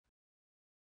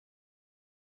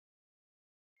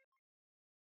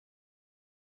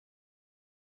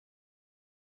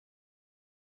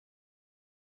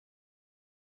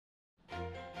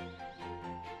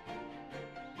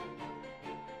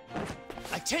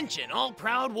Attention, all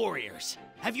proud warriors.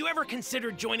 Have you ever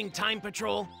considered joining Time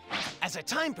Patrol? As a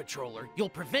Time Patroller, you'll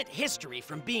prevent history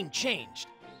from being changed.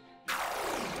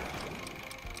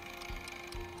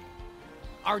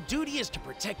 Our duty is to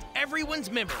protect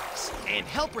everyone's memories and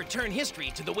help return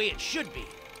history to the way it should be.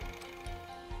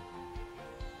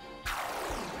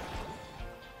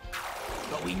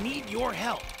 But we need your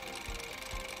help.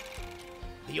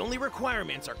 The only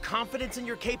requirements are confidence in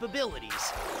your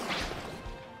capabilities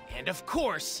and, of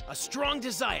course, a strong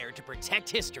desire to protect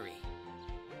history.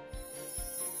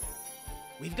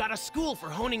 We've got a school for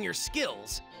honing your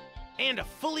skills and a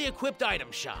fully equipped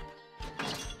item shop.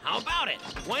 How about it?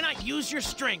 Why not use your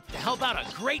strength to help out a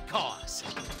great cause?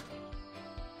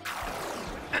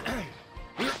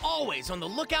 We're always on the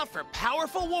lookout for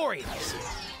powerful warriors.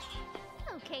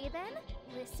 Okay then,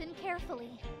 listen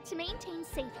carefully. To maintain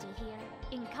safety here,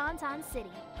 in Kantan City,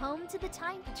 home to the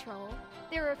Time Patrol,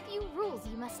 there are a few rules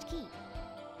you must keep.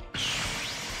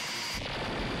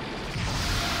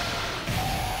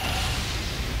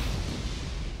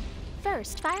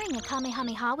 First, firing a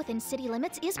Kamehameha within city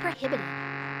limits is prohibited.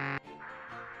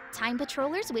 Time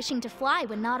Patrollers wishing to fly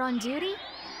when not on duty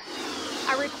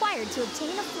are required to obtain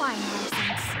a flying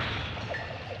license.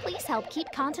 Please help keep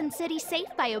Kantan City safe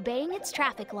by obeying its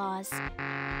traffic laws.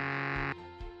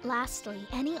 Lastly,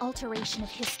 any alteration of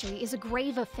history is a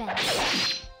grave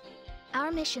offense.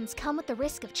 Our missions come with the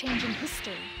risk of changing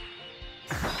history.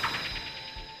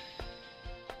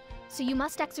 So you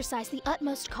must exercise the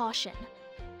utmost caution.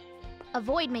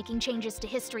 Avoid making changes to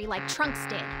history like Trunks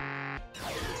did.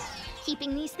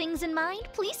 Keeping these things in mind,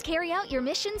 please carry out your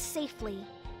missions safely.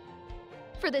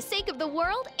 For the sake of the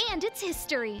world and its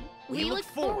history, we look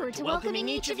forward to welcoming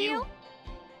each of you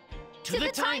to the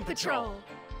Time Patrol.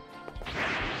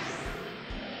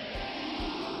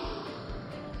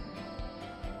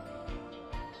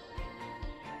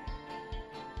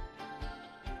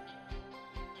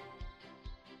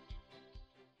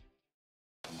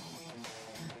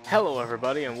 Hello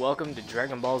everybody and welcome to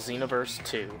Dragon Ball Xenoverse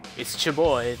 2. It's your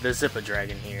boy,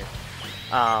 Thezipperdragon here.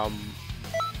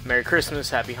 Merry Christmas,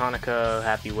 Happy Hanukkah,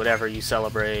 Happy whatever you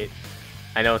celebrate.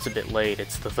 I know it's a bit late,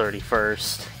 it's the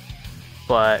 31st,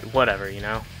 but whatever, you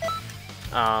know?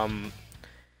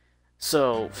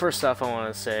 So, first off I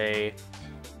want to say,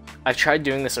 I tried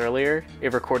doing this earlier,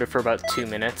 it recorded for about 2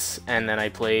 minutes, and then I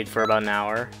played for about an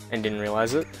hour and didn't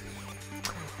realize it.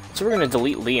 So we're going to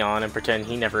delete Leon and pretend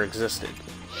he never existed.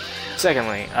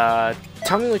 Secondly,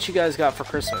 tell me what you guys got for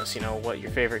Christmas, you know, what your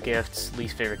favorite gifts,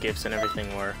 least favorite gifts, and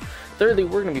everything were. Thirdly,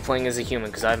 we're going to be playing as a human,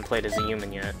 because I haven't played as a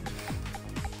human yet.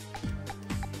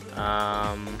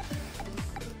 I'm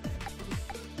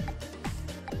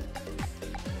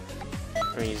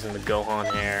using the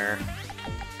Gohan hair.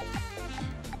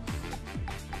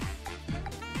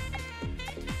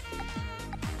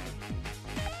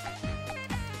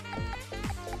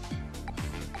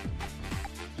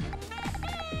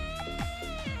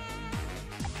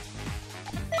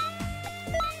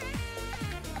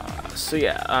 So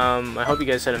yeah, I hope you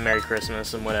guys had a Merry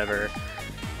Christmas and whatever.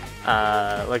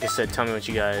 Like I said, tell me what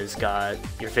you guys got,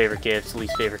 your favorite gifts,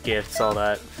 least favorite gifts, all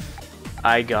that.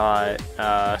 I got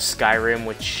Skyrim,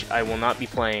 which I will not be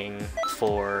playing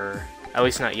for, at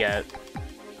least not yet.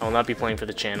 I will not be playing for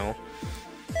the channel.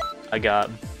 I got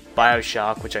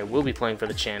Bioshock, which I will be playing for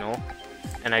the channel.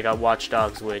 And I got Watch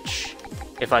Dogs, which,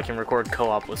 if I can record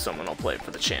co-op with someone, I'll play it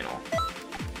for the channel.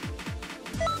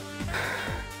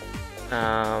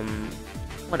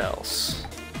 What else?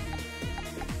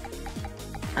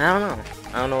 I don't know.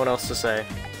 I don't know what else to say.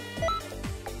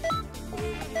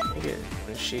 Make it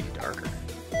one shade darker.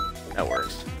 That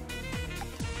works.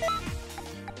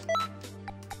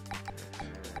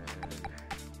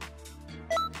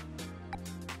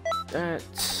 That.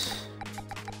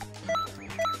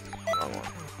 Wrong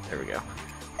one. There we go.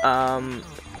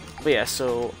 But yeah,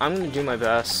 so I'm gonna do my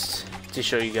best to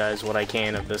show you guys what I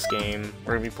can of this game.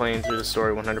 We're gonna be playing through the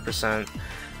story 100%.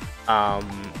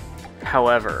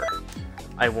 However,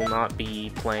 I will not be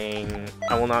playing,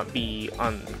 I'll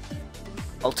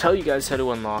tell you guys how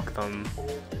to unlock them,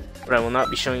 but I will not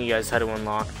be showing you guys how to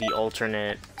unlock the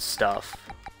alternate stuff,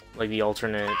 like the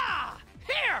alternate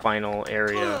final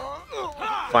area,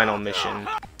 final mission.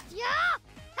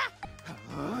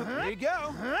 There you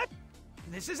go.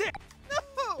 This is it.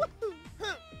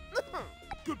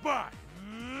 Goodbye.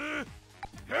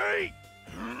 Hey!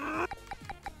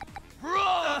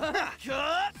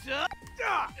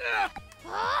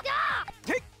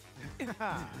 Take!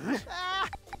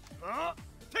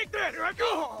 Take that! Here I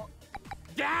go!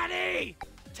 Daddy!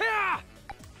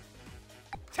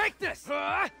 Take this!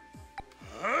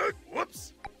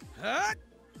 Whoops!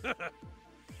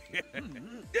 You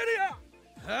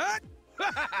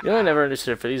know, I never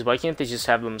understood for these. Why can't they just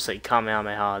have them say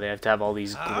Kamehameha? They have to have all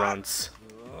these grunts.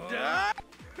 Here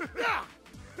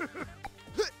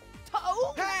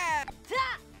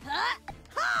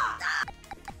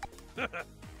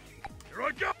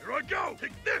I go!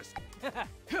 Take this!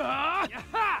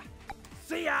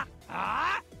 See ya!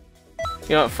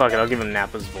 You know what? Fuck it. I'll give him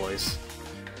Nappa's voice.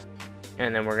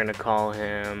 And then we're gonna call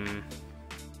him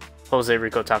Jose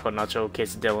Rico Taco Nacho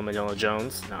Quesadilla Manila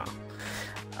Jones. No.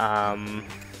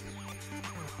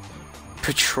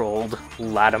 Patrolled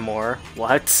Lattimore.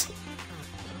 What?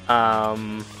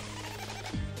 I'm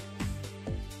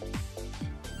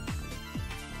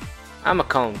gonna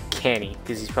call him Kenny,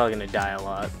 because he's probably gonna die a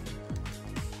lot.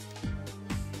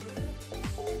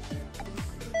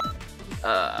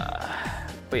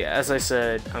 But yeah, as I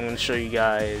said, I'm gonna show you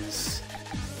guys.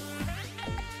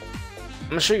 I'm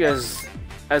gonna show you guys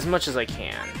as much as I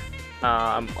can.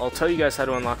 I'll tell you guys how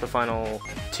to unlock the final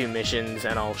 2 missions,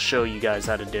 and I'll show you guys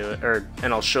how to do it,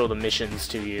 and I'll show the missions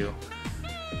to you.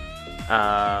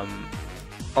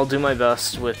 I'll do my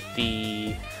best with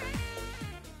the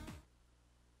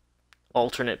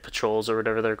alternate patrols, or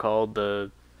whatever they're called,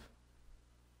 the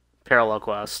parallel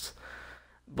quests.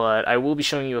 But I will be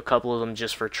showing you a couple of them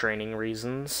just for training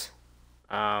reasons.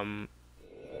 Because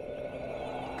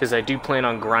I do plan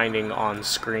on grinding on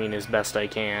screen as best I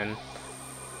can.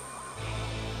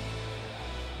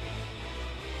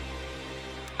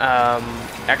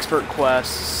 Expert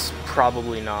quests,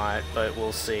 probably not, but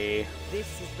we'll see.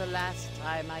 This is the last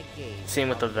time I gave. Same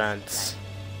with events.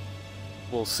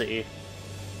 We'll see.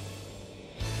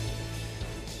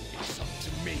 It's up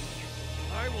to me.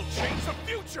 I will change the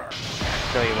future!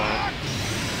 No, you won't.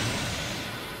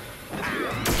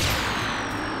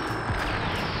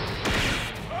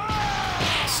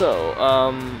 So,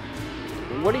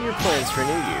 what are your plans for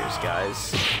New Year's,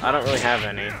 guys? I don't really have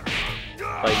any.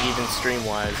 Like, even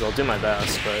stream-wise, I'll do my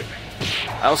best, but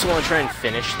I also want to try and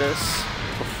finish this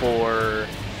before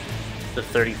the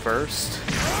 31st.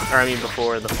 Or, I mean,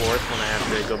 before the 4th, when I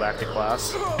have to go back to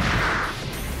class.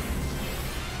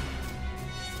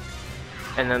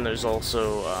 And then there's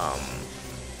also,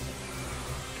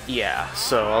 yeah,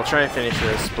 so I'll try and finish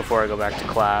this before I go back to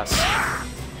class.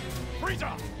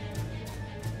 Frieza!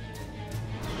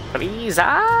 Frieza!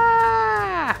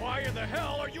 Why in the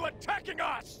hell are you attacking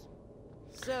us?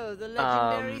 So the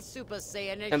legendary Super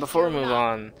Saiyan is And before we shown move up.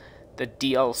 on, the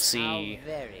DLC, How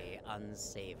very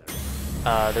unsavory.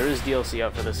 there is DLC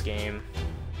out for this game.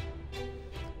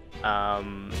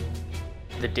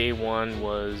 The day 1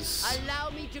 was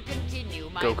Allow me to continue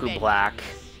my Goku vengeance. Black,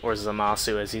 or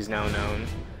Zamasu as he's now known,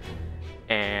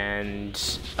 and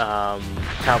Tao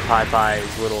Pai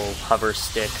Pai's little hover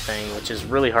stick thing, which is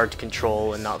really hard to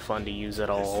control and not fun to use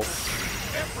at all.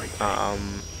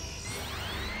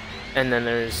 And then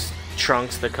there's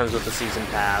Trunks that comes with the Season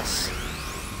Pass.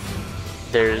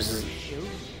 There's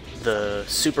the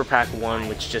Super Pack 1,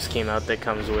 which just came out, that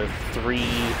comes with 3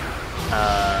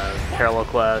 parallel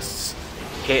quests,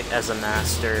 Hit as a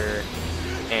Master,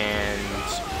 and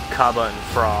Kaba and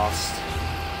Frost.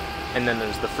 And then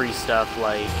there's the free stuff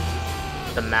like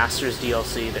the Masters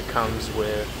DLC that comes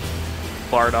with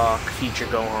Bardock, Future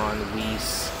Gohan,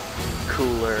 Whis,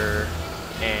 Cooler,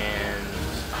 and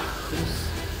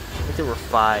I think there were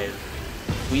 5.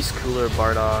 Whis, Cooler,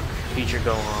 Bardock, Future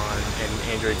Gohan, and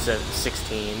Android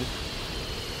 16.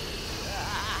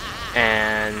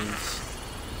 And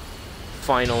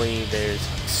finally, there's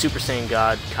Super Saiyan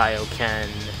God Kaioken,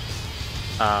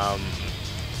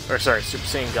 Super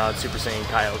Saiyan God, Super Saiyan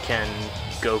Kaioken,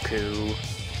 Goku,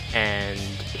 and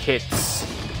Hit's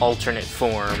alternate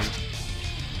form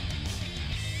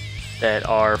that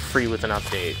are free with an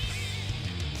update.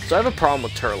 So I have a problem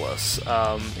with Turles.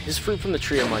 His fruit from the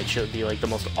tree might should be like the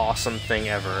most awesome thing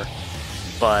ever,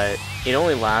 but it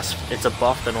only lasts, it's a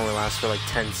buff that only lasts for like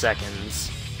 10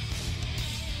 seconds.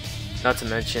 Not to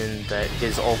mention that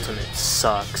his ultimate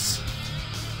sucks.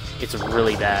 It's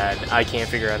really bad. I can't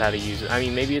figure out how to use it. I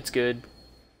mean, maybe it's good.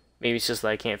 Maybe it's just that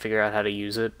I can't figure out how to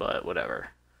use it, but whatever.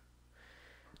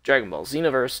 Dragon Ball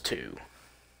Xenoverse 2.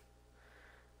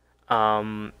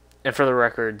 And for the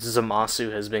record,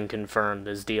 Zamasu has been confirmed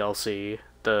as DLC.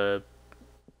 The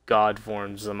God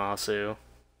form Zamasu.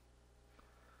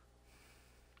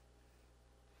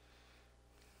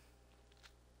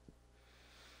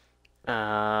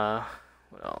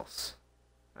 What else?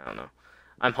 I don't know.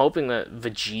 I'm hoping that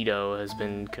Vegito has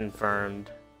been confirmed.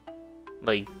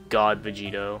 Like, God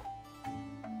Vegito.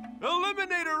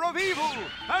 Eliminator of evil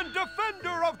and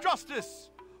defender of justice,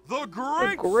 the The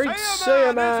great, Great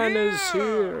Saiyaman Saiyaman is is here!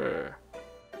 here!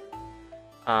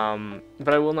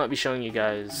 But I will not be showing you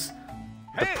guys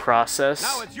the Hey, process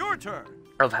now it's your turn.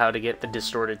 of how to get the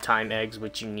distorted time eggs,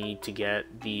 which you need to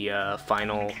get the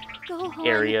final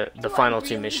area, the final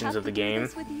two missions of the game,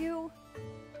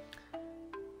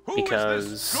 Who because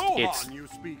is this it's Gohan you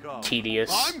speak of?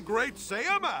 tedious. I'm Great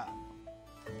Saiyaman.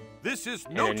 This is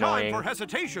no and time annoying. for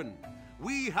hesitation.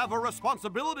 We have a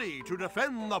responsibility to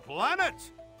defend the planet.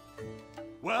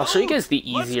 Well, I'll show you guys the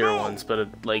let's easier go. ones,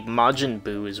 but like Majin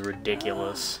Buu is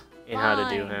ridiculous in how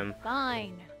to do him.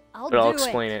 Fine. But I'll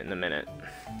explain it in a minute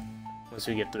once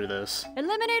we get through this.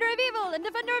 Eliminator of evil and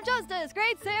defender of justice,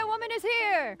 Great Saiyan Woman is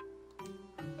here!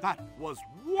 That was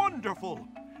wonderful.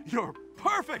 You're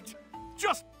perfect.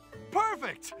 Just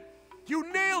perfect.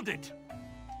 You nailed it.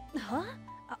 Huh?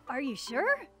 Are you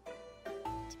sure?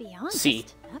 To be honest, See.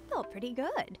 that felt pretty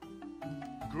good.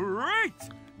 Great.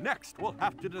 Next, we'll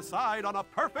have to decide on a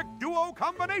perfect duo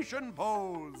combination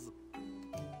pose.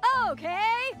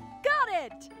 Okay, got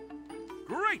it!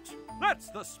 Great. That's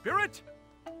the spirit.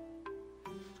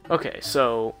 Okay,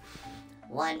 so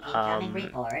One incoming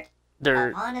report. the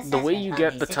Upon way you assessment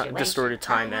get of the the situation, distorted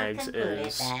time I have eggs concluded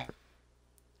is that-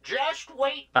 Just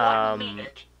wait 1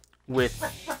 minute. with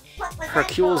What was that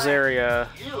Hercule's for? area,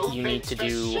 you need to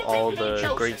do all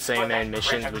the Great Saiyaman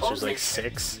missions, which is like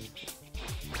 6.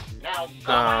 Now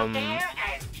go out Um, there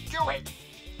and do it.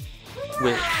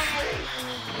 With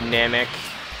Namek,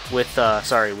 with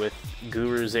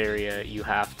Guru's area, you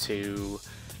have to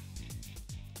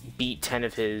beat 10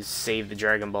 of his Save the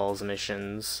Dragon Balls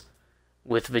missions.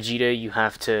 With Vegeta, you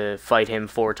have to fight him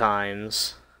 4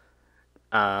 times.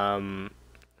 What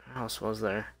else was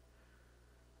there?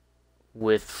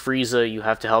 With Frieza, you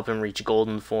have to help him reach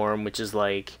Golden Form, which is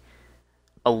like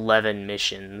 11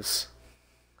 missions.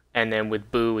 And then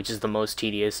with Boo, which is the most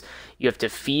tedious, you have to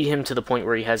feed him to the point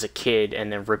where he has a kid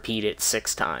and then repeat it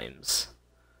 6 times.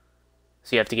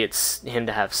 So you have to get him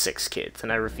to have 6 kids,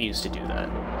 and I refuse to do that.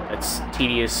 That's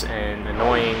tedious and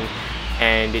annoying,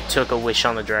 and it took a wish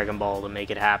on the Dragon Ball to make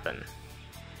it happen.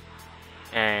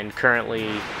 And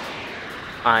currently,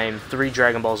 I'm 3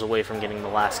 Dragon Balls away from getting the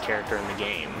last character in the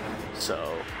game.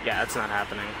 So, yeah, that's not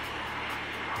happening.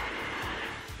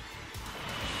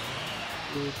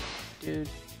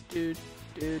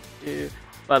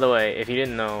 By the way, if you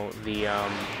didn't know,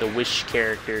 the Wish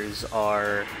characters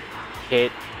are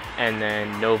Hit, and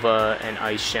then Nova and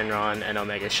Ice Shenron and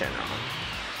Omega Shenron.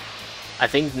 I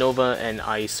think Nova and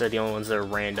Ice are the only ones that are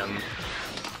random.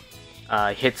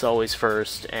 Hit's always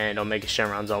first, and Omega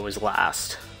Shenron's always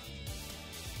last.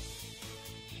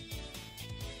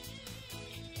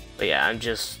 But yeah, I'm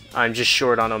just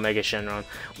short on Omega Shenron.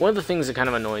 One of the things that kind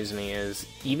of annoys me is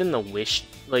even the Wish,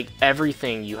 like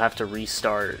everything you have to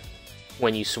restart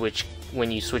when you switch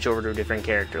over to a different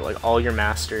character. Like all your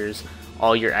masters,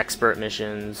 all your expert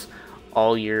missions,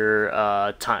 all your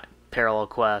parallel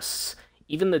quests,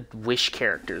 even the Wish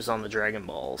characters on the Dragon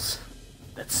Balls.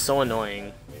 That's so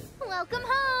annoying. Welcome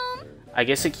home! I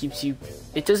guess it keeps you...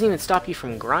 It doesn't even stop you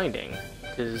from grinding.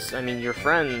 Because, I mean, your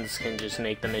friends can just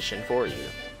make the mission for you.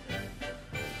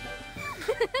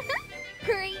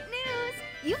 Great news!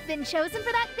 You've been chosen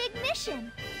for that big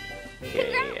mission!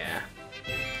 Yeah.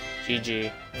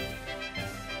 GG.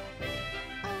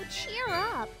 Oh, cheer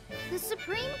up! The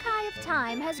Supreme Kai of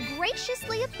Time has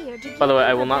graciously appeared to give By the way, you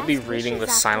I will not be best reading the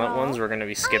wishes silent after all. ones. We're going to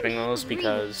be skipping I those mean,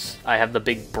 because I have the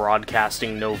big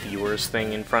broadcasting no viewers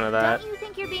thing in front of that. Don't you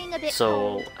think you're being a bit So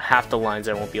cold? half the lines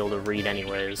I won't be able to read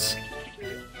anyways.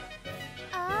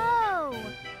 Oh,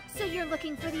 so you're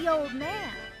looking for the old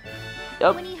man.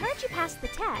 Yep. When he heard you pass the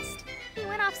test, he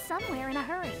went off somewhere in a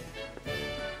hurry.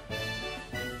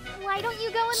 Why don't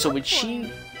you go and So look would for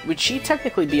him? would she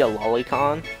technically be a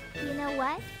lolicon? You know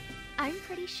what? I'm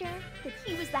pretty sure that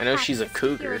he was the I know she's a happiest to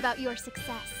hear cougar. about your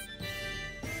success.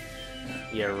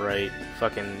 Yeah, right.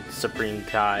 Fucking Supreme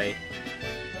Kai.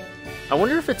 I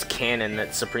wonder if it's canon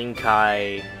that Supreme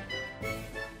Kai...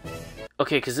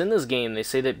 Okay, because in this game, they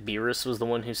say that Beerus was the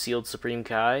one who sealed Supreme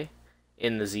Kai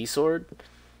in the Z-Sword.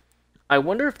 I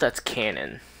wonder if that's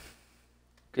canon.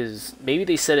 Because maybe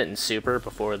they said it in Super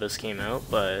before this came out,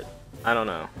 but I don't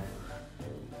know.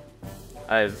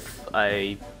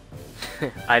 I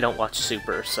don't watch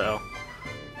Super, so...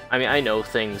 I mean, I know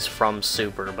things from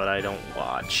Super, but I don't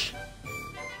watch.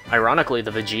 Ironically,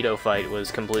 the Vegito fight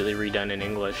was completely redone in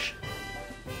English.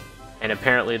 And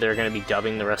apparently they're going to be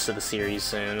dubbing the rest of the series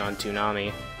soon on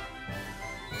Toonami.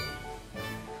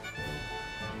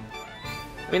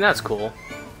 I mean, that's cool.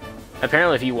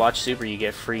 Apparently if you watch Super, you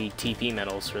get free TP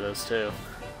medals for those too.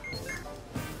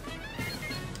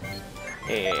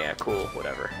 Yeah, cool,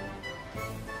 whatever.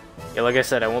 Yeah, like I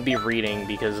said, I won't be reading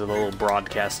because of the little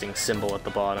broadcasting symbol at the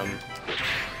bottom.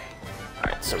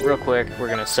 Alright, so real quick, we're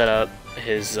gonna set up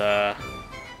his, my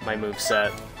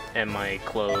moveset and my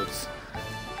clothes.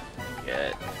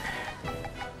 Get...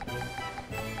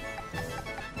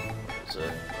 What is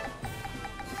it?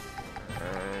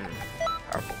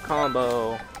 Powerful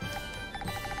combo.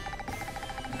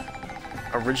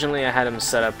 Originally I had him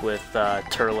set up with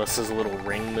Turles' little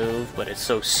ring move, but it's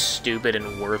so stupid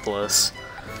and worthless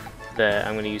that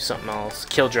I'm gonna use something else.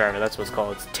 Kill Driver, that's what it's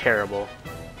called. It's terrible.